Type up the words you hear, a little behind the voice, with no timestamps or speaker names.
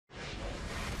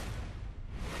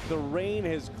The rain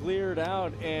has cleared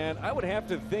out, and I would have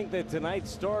to think that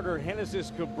tonight's starter,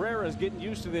 Genesis Cabrera, is getting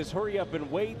used to this hurry up and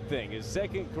wait thing. His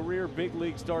second career big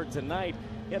league start tonight.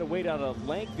 He had to wait out a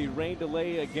lengthy rain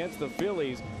delay against the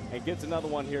Phillies and gets another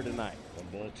one here tonight.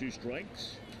 1 ball, 2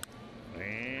 strikes.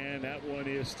 And that one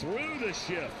is through the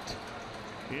shift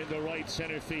into right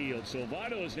center field. So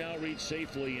Votto has now reached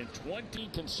safely in 20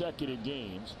 consecutive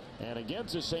games. And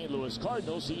against the St. Louis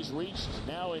Cardinals, he's reached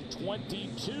now in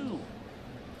 22.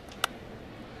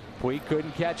 Puig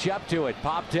couldn't catch up to it.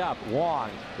 Popped up. Wong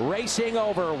racing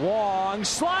over. Wong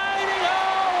sliding.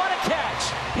 Oh, what a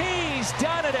catch. He's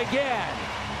done it again.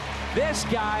 This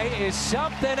guy is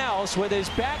something else with his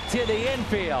back to the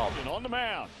infield. And on the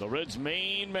mound, the Reds'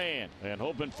 main man, and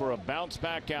hoping for a bounce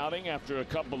back outing after a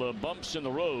couple of bumps in the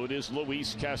road, is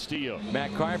Luis Castillo.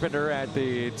 Matt Carpenter at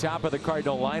the top of the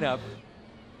Cardinal lineup.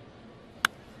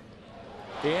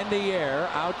 In the air,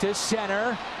 out to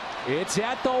center. It's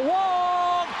at the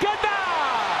wall.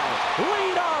 Goodbye!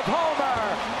 Leadoff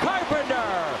homer.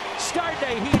 Carpenter starting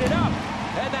to heat it up.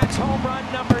 And that's home run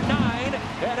number 9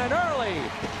 and an early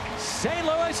St.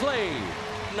 Louis lead.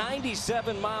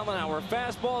 97-mile-an-hour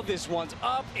fastball. This one's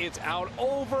up. It's out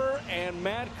over. And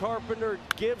Matt Carpenter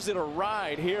gives it a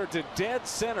ride here to dead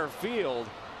center field.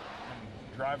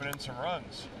 Driving in some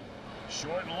runs.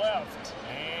 Short left,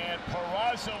 and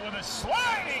Peraza with a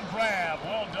sliding grab.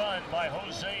 Well done by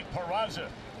Jose Peraza.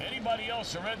 Anybody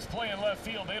else, the Reds play in left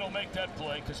field, they don't make that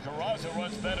play because Peraza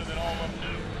runs better than all of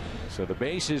them do. So the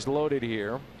base is loaded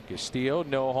here. Castillo,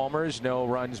 no homers, no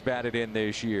runs batted in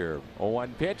this year. 0-1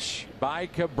 pitch by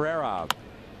Cabrera.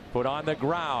 Put on the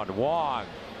ground. Wong.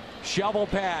 Shovel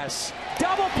pass.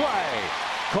 Double play.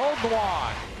 Cold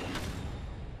Wong.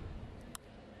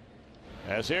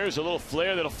 As here's a little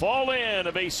flare that'll fall in.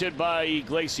 A base hit by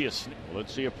Iglesias. Well,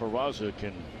 let's see if Peraza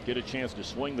can get a chance to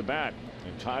swing the bat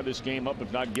and tie this game up,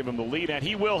 if not give him the lead. And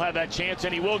he will have that chance,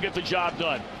 and he will get the job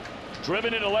done.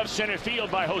 Driven into left center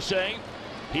field by Jose.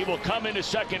 He will come into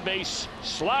second base,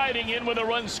 sliding in with a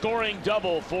run-scoring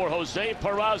double for Jose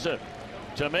Peraza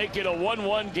to make it a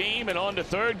 1-1 game. And on to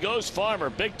third goes Farmer.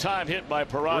 Big time hit by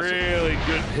Peraza. Really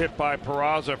good hit by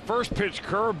Peraza. First pitch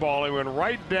curveball. He went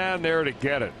right down there to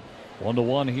get it.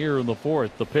 1-1 here in the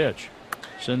fourth. The pitch.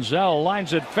 Senzel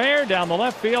lines it fair down the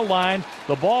left field line.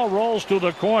 The ball rolls to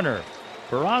the corner.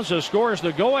 Peraza scores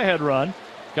the go-ahead run.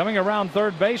 Coming around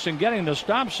third base and getting the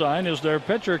stop sign is their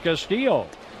pitcher Castillo.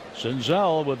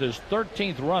 Senzel with his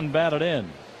 13th run batted in.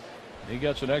 He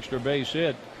gets an extra base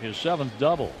hit, his 7th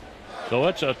double. So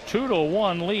it's a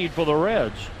 2-1 lead for the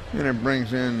Reds. And it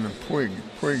brings in Puig.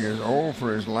 Puig is 0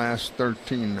 for his last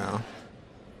 13 now.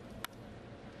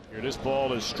 Here, this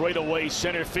ball is straight away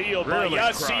center field Really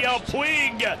by Yasiel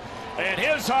Puig. And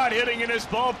his hot hitting in this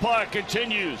ballpark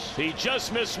continues. He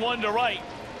just missed one to right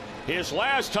his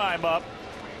last time up.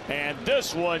 And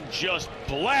this one just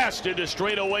blasted to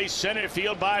straightaway center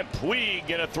field by Puig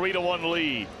in a 3-1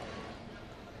 lead.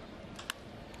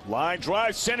 Line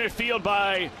drive center field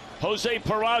by Jose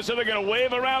Peraza. They're going to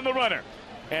wave around the runner.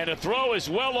 And the throw is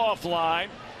well offline.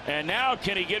 And now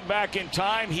can he get back in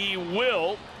time? He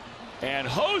will. And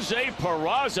Jose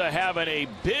Peraza having a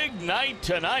big night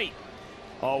tonight.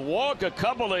 A walk, a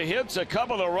couple of hits, a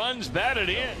couple of runs batted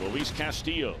in. Luis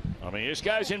Castillo. I mean, this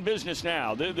guy's in business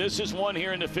now. This is one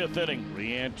here in the 5th inning.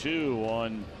 3-2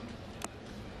 on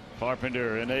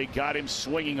Carpenter, and they got him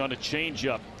swinging on a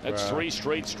changeup. That's 3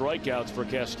 straight strikeouts for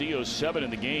Castillo, 7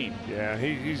 in the game. Yeah,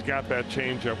 he's got that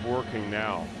changeup working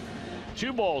now.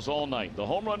 2 balls all night. The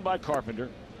home run by Carpenter.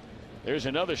 There's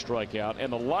another strikeout,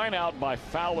 and the line out by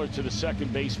Fowler to the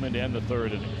second baseman to end the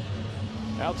 3rd inning.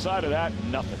 Outside of that,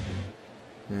 nothing.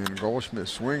 And Goldschmidt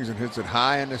swings and hits it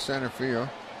high into center field.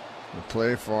 The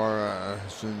play for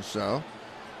Senzel.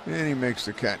 And he makes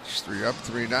the catch. 3 up,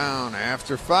 3 down.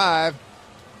 After 5,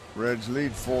 Reds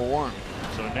lead 4-1.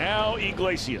 So now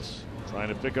Iglesias trying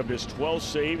to pick up his 12th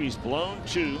save. He's blown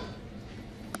 2.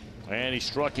 And he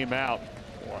struck him out.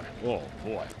 Boy, oh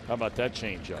boy. How about that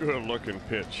changeup? Good looking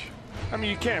pitch. I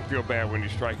mean, you can't feel bad when you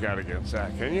strike out against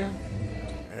that, can you?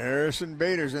 Harrison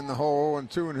Bader's in the hole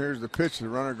 1-2, and here's the pitch. The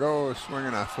runner goes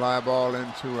swinging a fly ball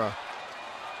into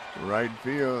right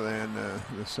field, and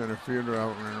the center fielder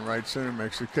out in right center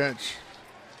makes the catch.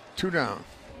 2 down.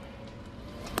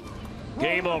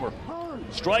 Game over.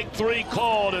 Strike 3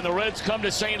 called, and the Reds come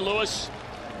to St. Louis,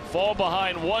 fall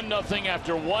behind 1-0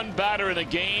 after 1 batter in the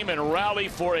game, and rally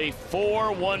for a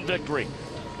 4-1 victory.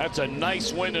 That's a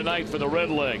nice win tonight for the Red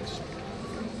Legs.